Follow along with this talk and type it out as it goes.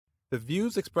The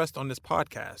views expressed on this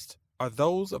podcast are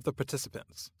those of the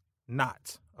participants,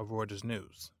 not of Reuters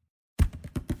News.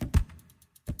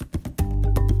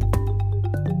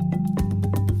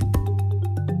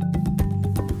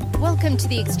 Welcome to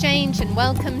The Exchange and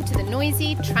welcome to the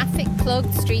noisy,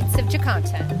 traffic-clogged streets of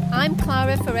Jakarta. I'm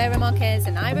Clara Ferreira Marquez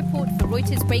and I report for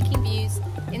Reuters Breaking Views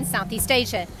in Southeast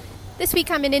Asia. This week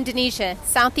I'm in Indonesia,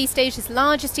 Southeast Asia's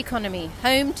largest economy,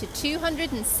 home to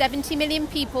 270 million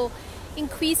people,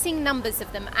 increasing numbers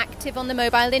of them active on the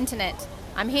mobile internet.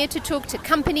 I'm here to talk to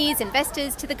companies,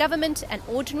 investors, to the government and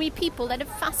ordinary people at a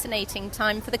fascinating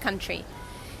time for the country.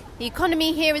 The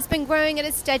economy here has been growing at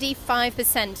a steady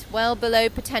 5%, well below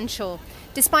potential.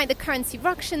 Despite the currency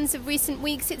ructions of recent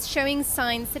weeks, it's showing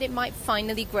signs that it might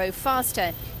finally grow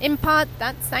faster. In part,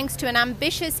 that's thanks to an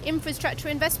ambitious infrastructure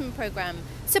investment program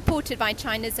supported by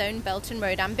China's own Belt and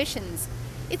Road ambitions.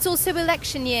 It's also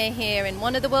election year here in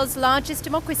one of the world's largest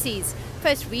democracies,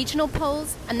 first regional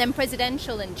polls and then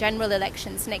presidential and general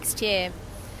elections next year.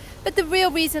 But the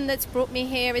real reason that's brought me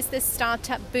here is the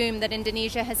startup boom that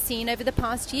Indonesia has seen over the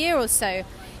past year or so.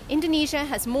 Indonesia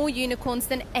has more unicorns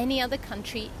than any other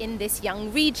country in this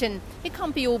young region. It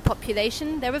can't be all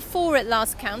population. There are 4 at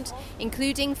last count,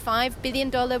 including $5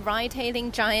 billion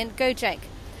ride-hailing giant Gojek.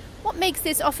 What makes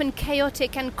this often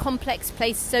chaotic and complex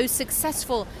place so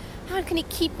successful? How can it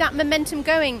keep that momentum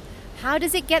going? How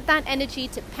does it get that energy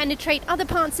to penetrate other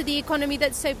parts of the economy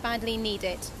that so badly need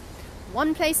it?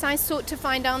 One place I sought to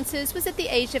find answers was at the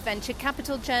Asia Venture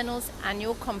Capital Journal's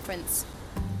annual conference.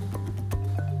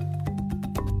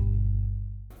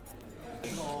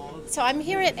 So I'm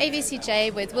here at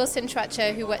AVCJ with Wilson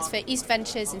Tracher, who works for East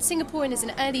Ventures in Singapore and is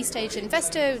an early-stage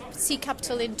investor, seed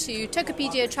capital into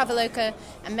Tokopedia, Traveloka,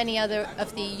 and many other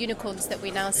of the unicorns that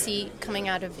we now see coming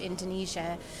out of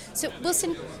Indonesia. So,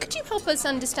 Wilson, could you help us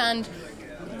understand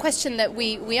the question that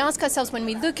we ask ourselves when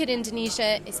we look at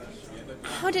Indonesia is,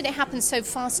 how did it happen so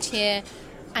fast here,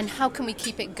 and how can we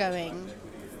keep it going?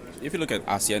 If you look at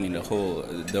ASEAN in the whole,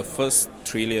 the first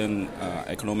trillion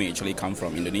economy actually come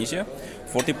from Indonesia.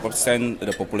 40% of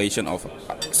the population of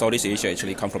Southeast Asia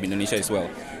actually come from Indonesia as well.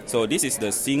 So this is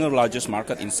the single largest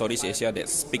market in Southeast Asia that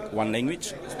speak one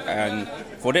language. And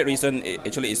for that reason, it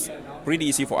actually is pretty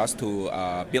easy for us to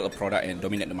build a product and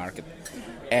dominate the market.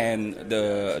 And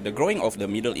the growing of the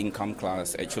middle income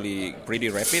class actually pretty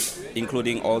rapid,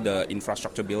 including all the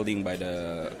infrastructure building by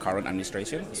the current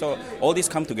administration. So all this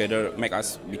come together make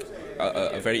us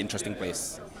a very interesting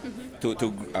place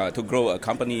to grow a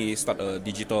company, start a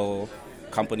digital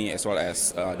company as well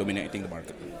as dominating the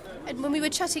market. And when we were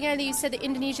chatting earlier, you said that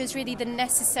Indonesia is really the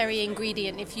necessary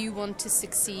ingredient if you want to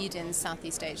succeed in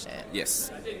Southeast Asia.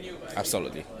 Yes,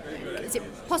 absolutely. Is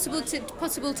it possible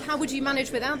to how would you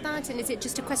manage without that? And is it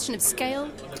just a question of scale?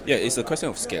 Yeah, it's a question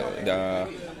of scale.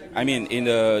 In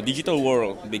the digital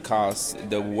world, because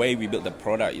the way we build the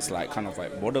product is kind of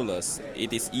borderless,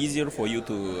 it is easier for you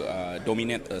to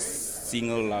dominate a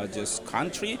single largest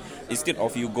country instead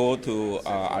of you go to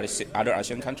other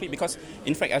Asian country, because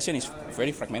in fact ASEAN is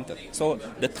very fragmented. So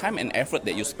the time and effort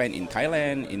that you spend in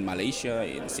Thailand, in Malaysia,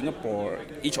 in Singapore,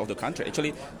 each of the country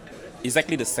actually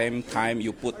exactly the same time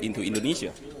you put into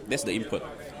Indonesia. That's the input.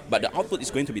 But the output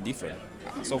is going to be different.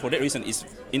 So for that reason,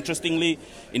 interestingly,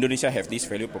 Indonesia have this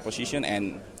value proposition,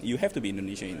 and you have to be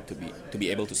Indonesian to be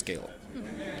able to scale.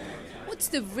 What's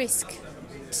the risk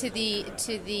to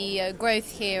the growth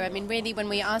here? I mean, really, when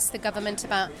we ask the government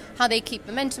about how they keep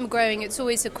momentum growing, it's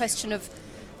always a question of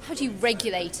how do you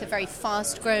regulate a very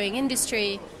fast-growing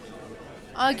industry?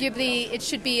 Arguably, it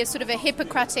should be a sort of a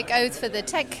Hippocratic oath for the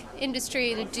tech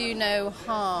industry to do no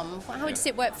harm. How does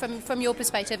it work from your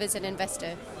perspective as an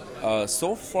investor?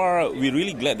 So far, we're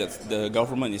really glad that the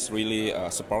government is really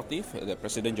supportive. The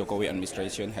President Jokowi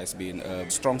administration has been a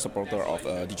strong supporter of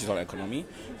digital economy.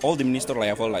 All the minister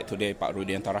level, like today, Pak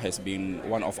Rudiantara has been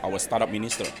one of our startup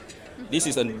minister. This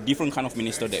is a different kind of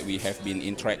minister that we have been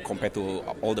interact compared to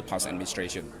all the past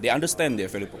administration. They understand their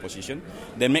value proposition.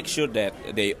 They make sure that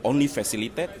they only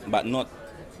facilitate, but not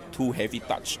too heavy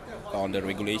touch on the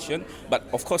regulation. But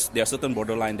of course, there are certain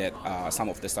borderline that some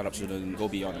of the startups shouldn't go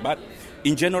beyond. But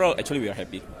in general, actually, we are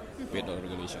happy with the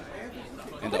regulation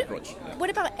and the approach. Yeah.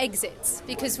 What about exits?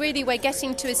 Because really, we're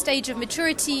getting to a stage of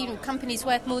maturity. Companies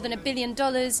worth more than $1 billion.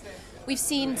 We've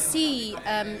seen C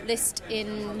list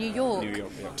in New York. Yeah.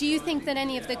 Do you think that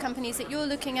any of the companies that you're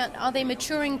looking at, are they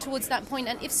maturing towards that point?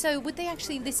 And if so, would they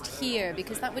actually list here?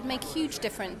 Because that would make huge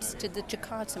difference to the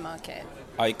Jakarta market.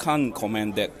 I can't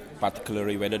comment that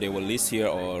particularly whether they will list here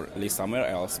or list somewhere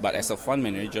else. But as a fund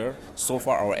manager, so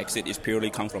far our exit is purely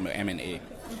come from the M&A.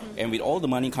 And with all the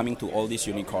money coming to all these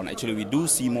unicorn, actually we do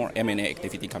see more M&A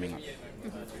activity coming up.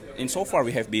 in so far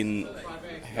we have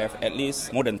at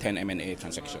least more than 10 M&A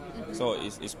transactions. So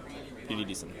it's pretty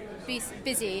decent.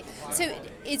 Busy. So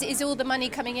is all the money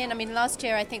coming in? I mean, last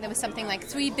year I think there was something like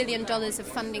 $3 billion of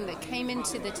funding that came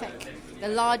into the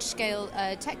large-scale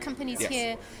tech companies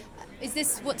here. Is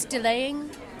this what's delaying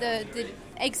the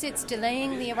exits,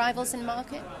 delaying the arrivals in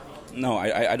market? No,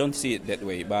 I don't see it that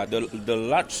way. But the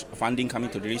large funding coming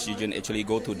to this region actually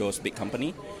go to those big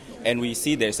companies. And we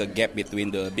see there's a gap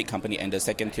between the big company and the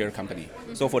second-tier company.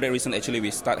 Mm-hmm. So for that reason, actually, we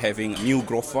start having new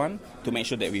growth fund to make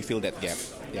sure that we fill that gap.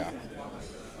 Yeah.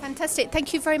 Fantastic.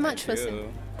 Thank you very much,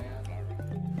 Wilson.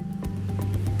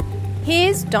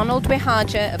 Here's Donald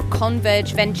Wihaja of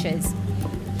Converge Ventures.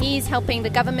 He's helping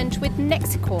the government with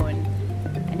Nexicorn,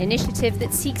 an initiative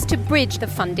that seeks to bridge the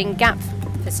funding gap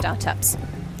for startups.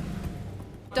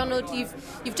 Donald,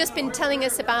 you've just been telling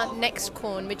us about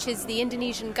Nexicorn, which is the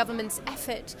Indonesian government's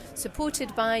effort,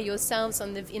 supported by yourselves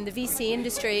in the VC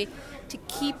industry, to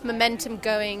keep momentum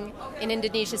going in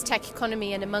Indonesia's tech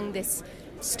economy and among this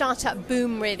startup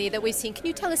boom, really, that we've seen. Can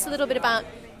you tell us a little bit about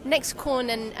Nexicorn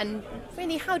and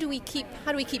really how do we keep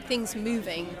things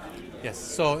moving? Yes,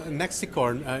 so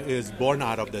Nexicorn is born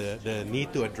out of the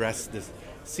need to address this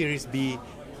Series B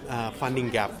funding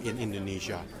gap in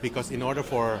Indonesia, because in order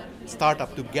for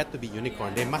startup to get to be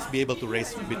unicorn, they must be able to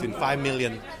raise between 5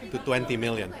 million to 20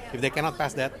 million. If they cannot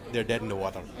pass that, they're dead in the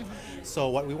water. Mm-hmm. So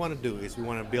what we want to do is we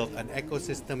want to build an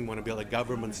ecosystem, we want to build a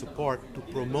government support to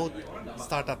promote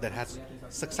startup that has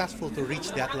successful to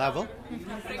reach that level,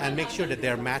 and make sure that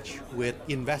they're matched with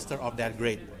investor of that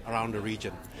grade around the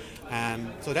region.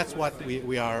 And so that's what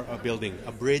we are building,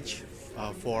 a bridge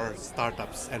for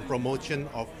startups and promotion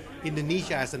of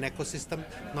Indonesia as an ecosystem,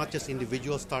 not just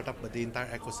individual startup, but the entire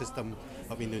ecosystem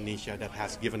of Indonesia that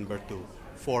has given birth to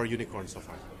 4 unicorns so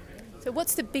far. So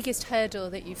what's the biggest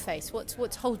hurdle that you face?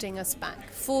 What's holding us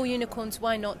back? 4 unicorns,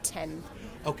 why not 10?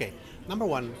 Okay, number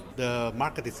one, the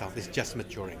market itself is just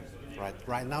maturing.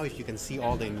 Right now, if you can see,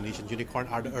 all the Indonesian unicorn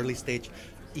are the early stage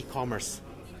e-commerce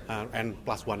and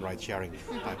plus one ride sharing.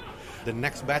 The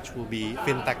next batch will be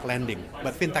fintech lending,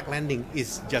 but fintech lending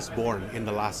is just born in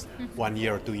the last 1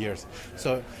 year or 2 years.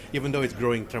 So even though it's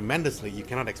growing tremendously, you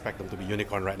cannot expect them to be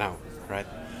unicorn right now, right?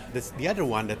 The other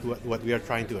one that what we are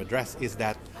trying to address is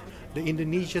that the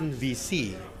Indonesian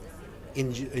VC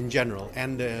in general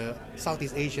and the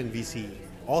Southeast Asian VC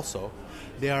also,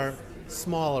 they are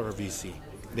smaller VC.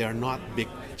 They are not big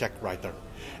check writer.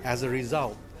 As a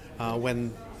result,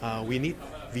 when we need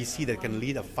VC that can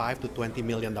lead a $5 to $20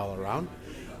 million round,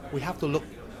 we have to look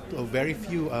to a very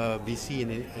few VC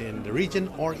in the region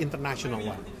or international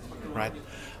one, right?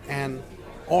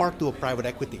 Or to a private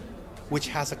equity, which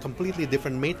has a completely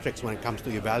different matrix when it comes to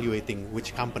evaluating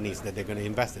which companies that they're going to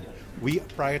invest in. We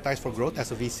prioritize for growth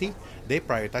as a VC, they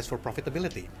prioritize for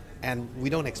profitability. And we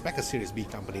don't expect a Series B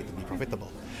company to be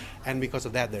profitable. And because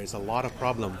of that, there is a lot of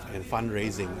problems in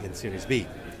fundraising in Series B.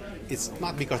 It's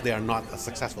not because they are not a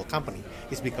successful company.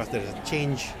 It's because there is a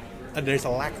change, there is a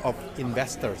lack of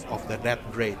investors of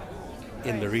that grade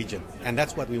in the region. And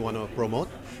that's what we want to promote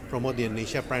the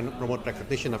Indonesia, promote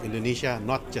recognition of Indonesia,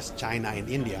 not just China and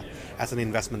India, as an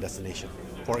investment destination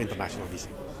for international VC.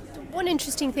 One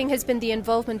interesting thing has been the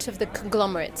involvement of the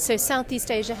conglomerates. So Southeast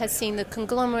Asia has seen the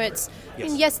conglomerates. Yes.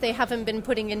 And yes, they haven't been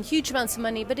putting in huge amounts of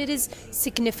money, but it is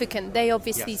significant. They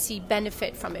obviously see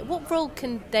benefit from it. What role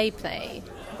can they play?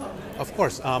 Of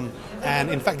course, and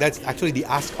in fact that's actually the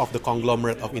ask of the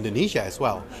conglomerate of Indonesia as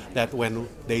well, that when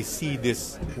they see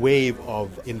this wave of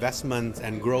investments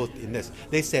and growth in this,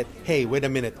 they said, hey, wait a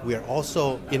minute, we are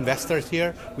also investors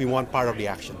here, we want part of the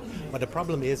action. But the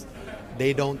problem is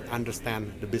they don't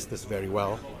understand the business very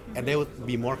well, and they would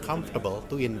be more comfortable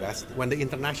to invest when the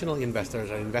international investors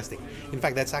are investing. In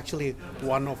fact, that's actually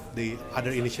one of the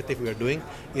other initiatives we are doing,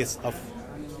 is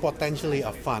potentially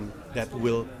a fund that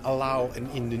will allow an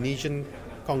Indonesian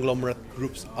conglomerate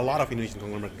groups, a lot of Indonesian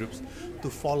conglomerate groups, to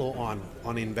follow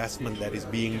on investment that is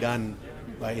being done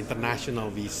by international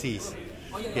VCs.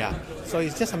 Yeah, so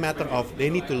it's just a matter of they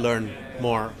need to learn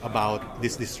more about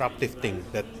this disruptive thing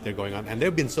that they're going on. And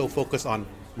they've been so focused on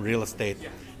real estate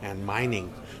and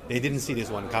mining, they didn't see this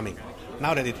one coming.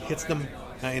 Now that it hits them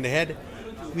in the head,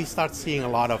 we start seeing a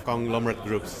lot of conglomerate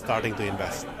groups starting to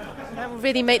invest. That will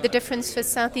really make the difference for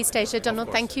Southeast Asia.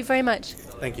 Donald, thank you very much.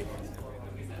 Thank you.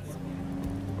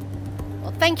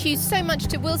 Well, thank you so much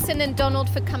to Wilson and Donald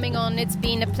for coming on. It's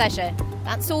been a pleasure.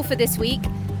 That's all for this week.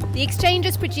 The Exchange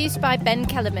is produced by Ben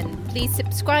Kellerman. Please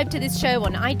subscribe to this show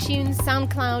on iTunes,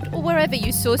 SoundCloud, or wherever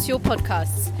you source your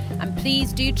podcasts. And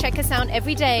please do check us out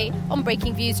every day on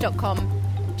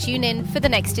breakingviews.com. Tune in for the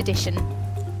next edition.